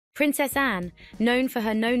Princess Anne, known for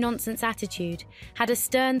her no-nonsense attitude, had a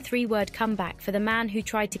stern three-word comeback for the man who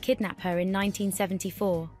tried to kidnap her in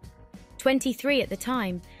 1974. 23 at the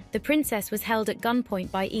time, the princess was held at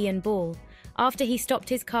gunpoint by Ian Ball after he stopped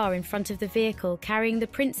his car in front of the vehicle carrying the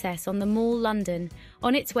princess on the Mall, London,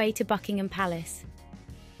 on its way to Buckingham Palace.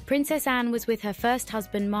 Princess Anne was with her first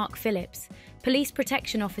husband Mark Phillips, police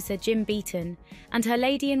protection officer Jim Beaton, and her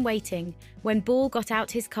lady-in-waiting when Ball got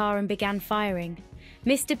out his car and began firing.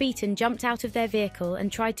 Mr. Beaton jumped out of their vehicle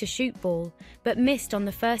and tried to shoot Ball, but missed on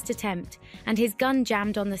the first attempt, and his gun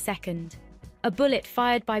jammed on the second. A bullet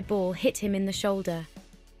fired by Ball hit him in the shoulder.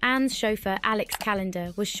 Anne's chauffeur,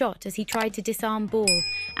 Callender, was shot as he tried to disarm Ball,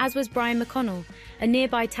 as was Brian McConnell, a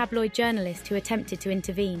nearby tabloid journalist who attempted to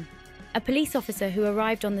intervene. A police officer who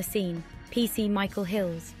arrived on the scene, PC Michael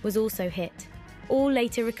Hills, was also hit. All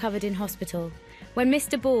later recovered in hospital. When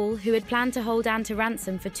Mr. Ball, who had planned to hold Anne to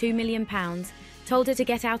ransom for £2 million, told her to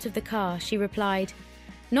get out of the car, she replied,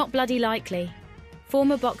 "Not bloody likely."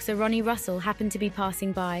 Former boxer Ronnie Russell happened to be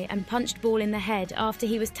passing by and punched Ball in the head after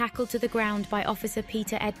he was tackled to the ground by Officer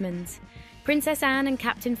Peter Edmonds. Princess Anne and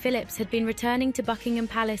Captain Phillips had been returning to Buckingham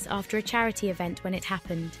Palace after a charity event when it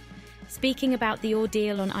happened. Speaking about the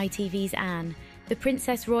ordeal on ITV's Anne, the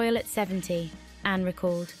Princess Royal at 70, Anne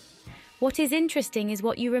recalled, "What is interesting is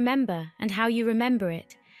what you remember and how you remember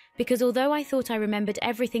it. Because although I thought I remembered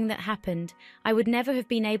everything that happened, I would never have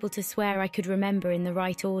been able to swear I could remember in the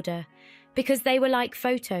right order. Because they were like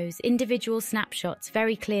photos, individual snapshots,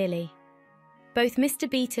 very clearly." Both Mr.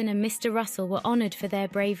 Beaton and Mr. Russell were honoured for their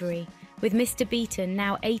bravery, with Mr. Beaton,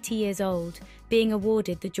 now 80 years old, being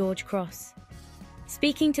awarded the George Cross.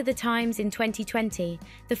 Speaking to The Times in 2020,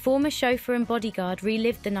 the former chauffeur and bodyguard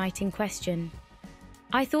relived the night in question.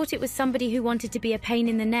 "I thought it was somebody who wanted to be a pain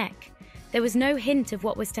in the neck. There was no hint of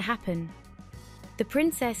what was to happen." The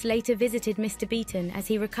princess later visited Mr. Beaton as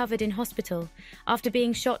he recovered in hospital after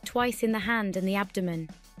being shot twice in the hand and the abdomen.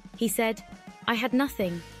 He said, "I had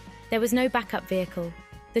nothing. There was no backup vehicle.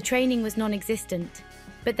 The training was non-existent.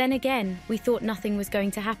 But then again, we thought nothing was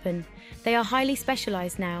going to happen. They are highly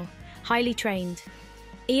specialised now, highly trained."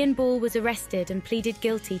 Ian Ball was arrested and pleaded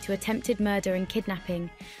guilty to attempted murder and kidnapping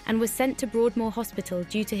and was sent to Broadmoor Hospital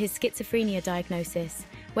due to his schizophrenia diagnosis,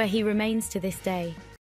 where he remains to this day.